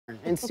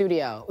in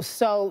studio.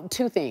 So,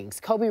 two things.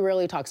 Kobe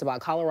rarely talks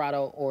about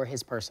Colorado or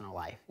his personal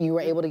life. You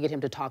were able to get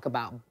him to talk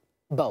about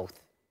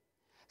both.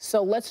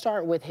 So let's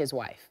start with his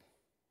wife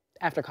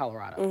after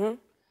Colorado.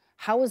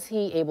 How was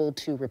he able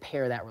to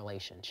repair that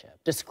relationship?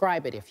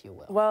 Describe it, if you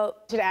will. Well,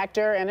 an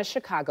actor and a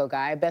Chicago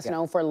guy, best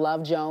known for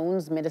Love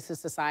Jones, Menace to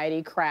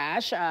Society,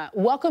 Crash.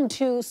 Welcome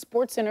to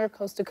SportsCenter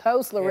Coast to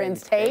Coast,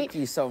 Lorenz Tate. Thank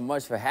you so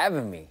much for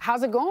having me.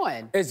 How's it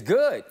going? It's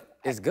good.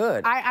 It's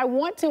good. I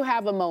want to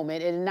have a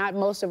moment, and not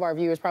most of our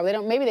viewers probably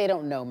don't, maybe they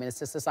don't know Menace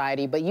to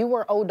Society, but you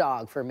were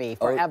O-Dog for me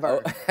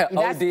forever.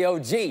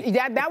 O-D-O-G.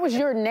 That was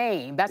your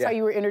name. That's how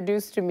you were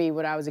introduced to me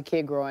when I was a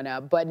kid growing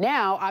up. But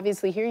now,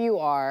 obviously, here you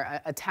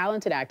are, a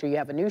talented actor. You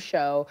have a new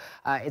show.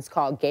 It's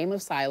called Game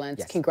of Silence.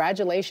 Yes.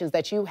 Congratulations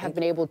that you have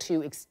been able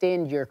to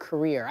extend your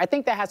career. I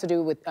think that has to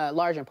do with,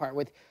 large in part,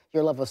 with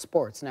your love of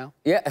sports, no?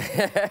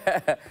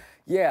 Yeah.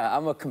 Yeah,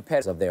 I'm a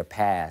competitor of their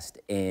past,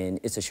 and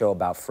it's a show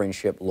about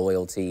friendship,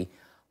 loyalty.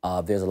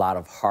 There's a lot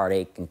of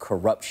heartache and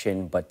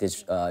corruption, but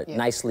this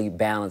nicely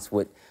balanced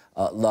with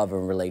love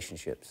and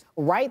relationships.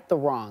 Right the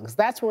wrongs.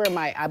 That's where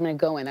I'm going to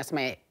go in. That's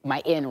my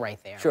in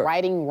right there. Sure.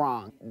 Righting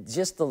wrong.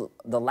 Just the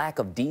lack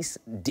of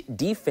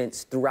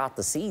defense throughout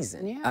the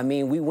season. Yeah. I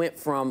mean, we went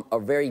from a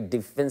very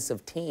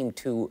defensive team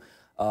to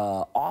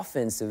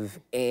offensive,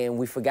 and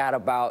we forgot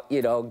about,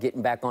 you know,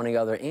 getting back on the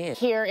other end.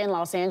 Here in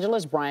Los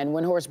Angeles, Brian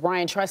Windhorst.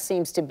 Brian, trust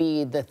seems to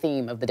be the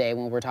theme of the day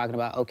when we're talking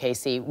about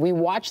OKC. We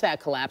watched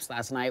that collapse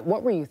last night.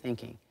 What were you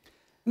thinking?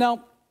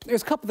 Now,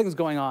 there's a couple things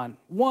going on.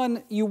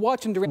 One, you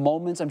watch them during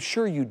moments, I'm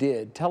sure you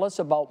did. Tell us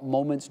about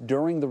moments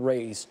during the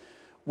race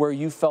where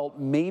you felt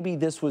maybe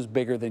this was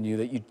bigger than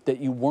you, that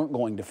you weren't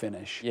going to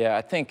finish. Yeah,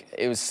 I think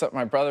it was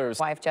my brother's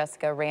wife,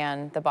 Jessica,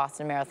 ran the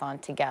Boston Marathon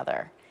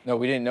together. No,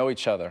 we didn't know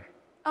each other.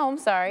 Oh, I'm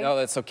sorry. No,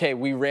 that's okay.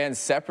 We ran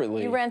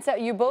separately. You ran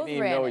you both we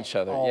didn't ran know it. each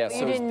other. Oh. Yeah, You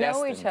so didn't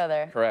know each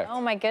other. Correct. Oh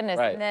my goodness.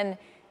 Right. And then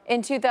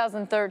in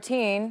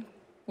 2013,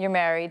 you're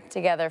married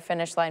together,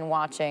 finish line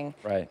watching.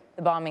 Right.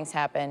 The bombings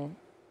happen.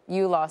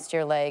 You lost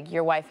your leg.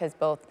 Your wife has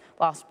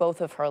lost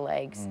both of her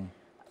legs.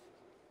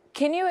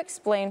 Can you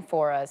explain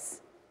for us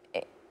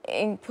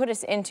and put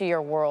us into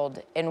your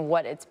world and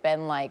what it's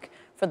been like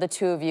for the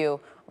two of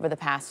you over the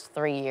past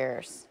 3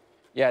 years?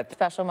 Yeah.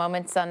 Special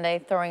moment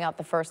Sunday, throwing out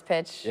the first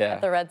pitch at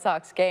the Red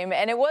Sox game.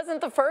 And it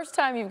wasn't the first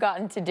time you've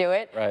gotten to do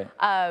it. Right.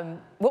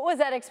 What was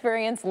that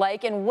experience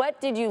like, and what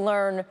did you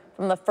learn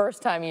from the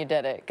first time you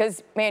did it?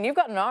 Because, man, you've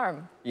got an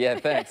arm. Yeah,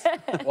 thanks.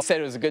 Well, I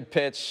said it was a good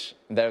pitch,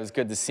 that it was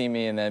good to see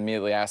me, and then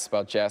immediately asked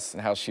about Jess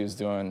and how she was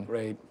doing.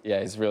 Great. Yeah,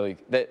 he's really,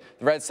 the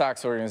Red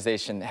Sox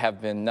organization have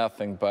been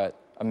nothing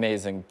but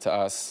amazing to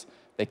us.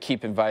 They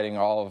keep inviting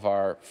all of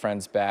our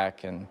friends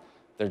back, and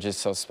they're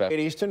just so special. 8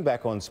 Eastern,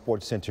 back on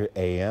SportsCenter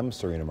AM,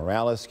 Serena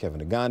Morales,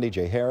 Kevin Nagandi,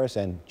 Jay Harris,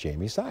 and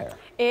Jaymee Sire.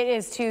 it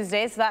is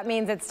Tuesday, so that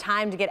means it's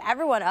time to get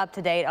everyone up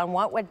to date on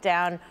what went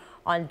down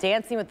on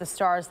Dancing with the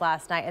Stars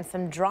last night, and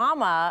some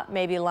drama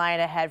may be lying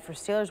ahead for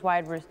Steelers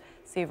wide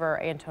receiver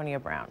Antonio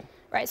Brown.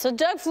 Right, so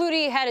Doug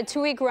Flutie had a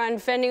 2-week run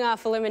fending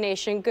off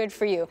elimination. Good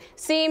for you.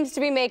 Seems to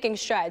be making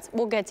strides.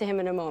 We'll get to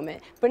him in a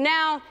moment. But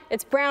now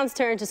it's Brown's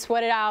turn to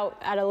sweat it out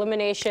at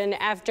elimination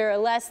after a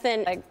less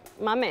than, like,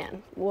 my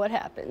man, what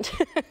happened?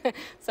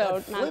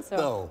 So not so.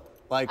 Though.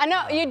 Like, I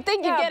know, you'd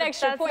think you'd get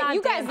extra points.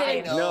 You guys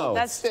didn't. No.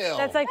 That's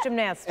like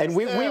gymnastics. And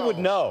we would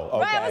know.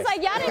 Okay. Right, I was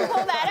like, y'all didn't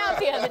pull that out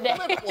the other day.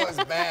 That was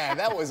bad.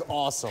 That was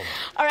awesome.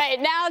 All right,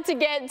 now to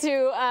get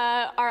to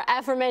our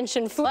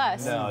aforementioned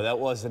Flus. No, that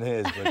wasn't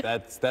his, but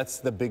that's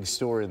the big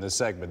story in the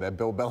segment, that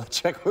Bill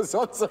Belichick was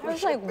on social I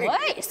was like,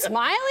 what?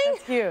 Smiling?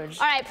 That's huge.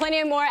 All right, plenty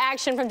of more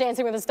action from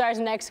Dancing with the Stars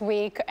next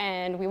week,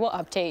 and we will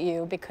update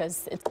you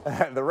because it's...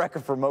 The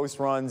record for most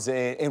runs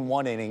in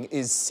one inning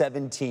is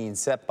 17,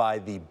 set by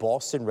the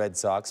Boston Red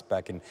Sox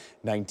back in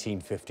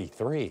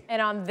 1953.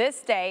 And on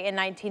this day in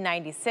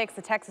 1996,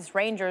 the Texas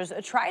Rangers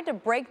tried to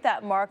break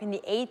that mark in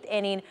the 8th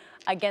inning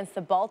against the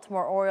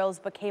Baltimore Orioles,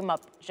 but came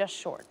up just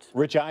short.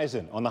 Rich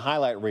Eisen on the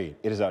highlight read.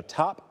 It is our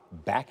top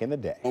back in the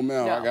day. Oh,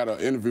 man, I got an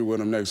interview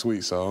with him next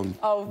week, so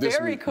this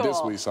week,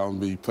 so it'll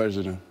be a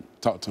pleasure to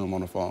talk to him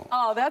on the phone.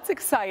 Oh, that's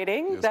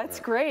exciting. Yes, That's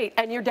ma'am. great.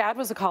 And your dad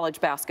was a college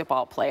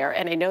basketball player,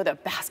 and I know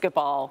that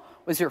basketball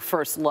was your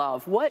first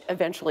love. What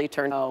eventually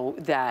turned out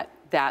that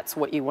that's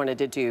what you wanted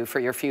to do for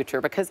your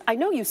future? Because I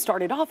know you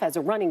started off as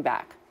a running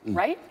back,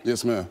 right?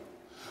 Yes, ma'am.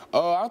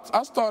 I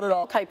started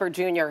off. Kuiper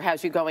Jr.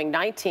 has you going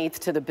 19th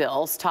to the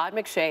Bills. Todd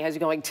McShay has you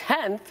going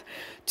 10th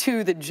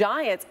to the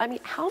Giants. I mean,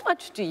 how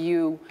much do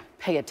you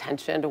pay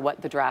attention to what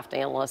the draft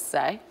analysts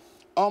say?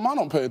 I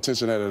don't pay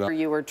attention to that at all.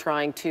 You were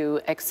trying to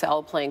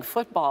excel playing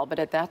football, but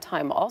at that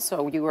time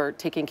also you were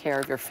taking care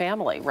of your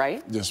family,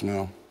 right? Yes,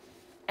 ma'am.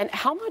 And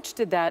how much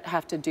did that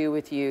have to do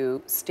with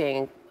you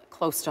staying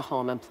close to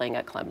home and playing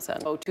at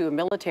Clemson? Go to a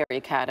military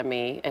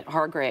academy at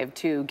Hargrave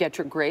to get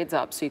your grades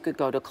up so you could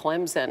go to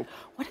Clemson.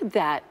 What did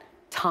that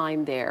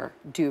time there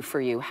do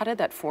for you? How did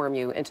that form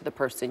you into the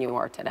person you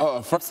are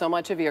today? So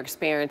much of your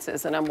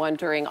experiences, and I'm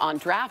wondering on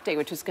draft day,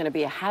 which is going to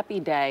be a happy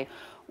day,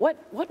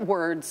 what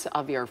words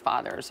of your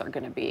father's are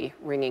going to be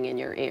ringing in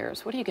your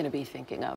ears? What are you going to be thinking of?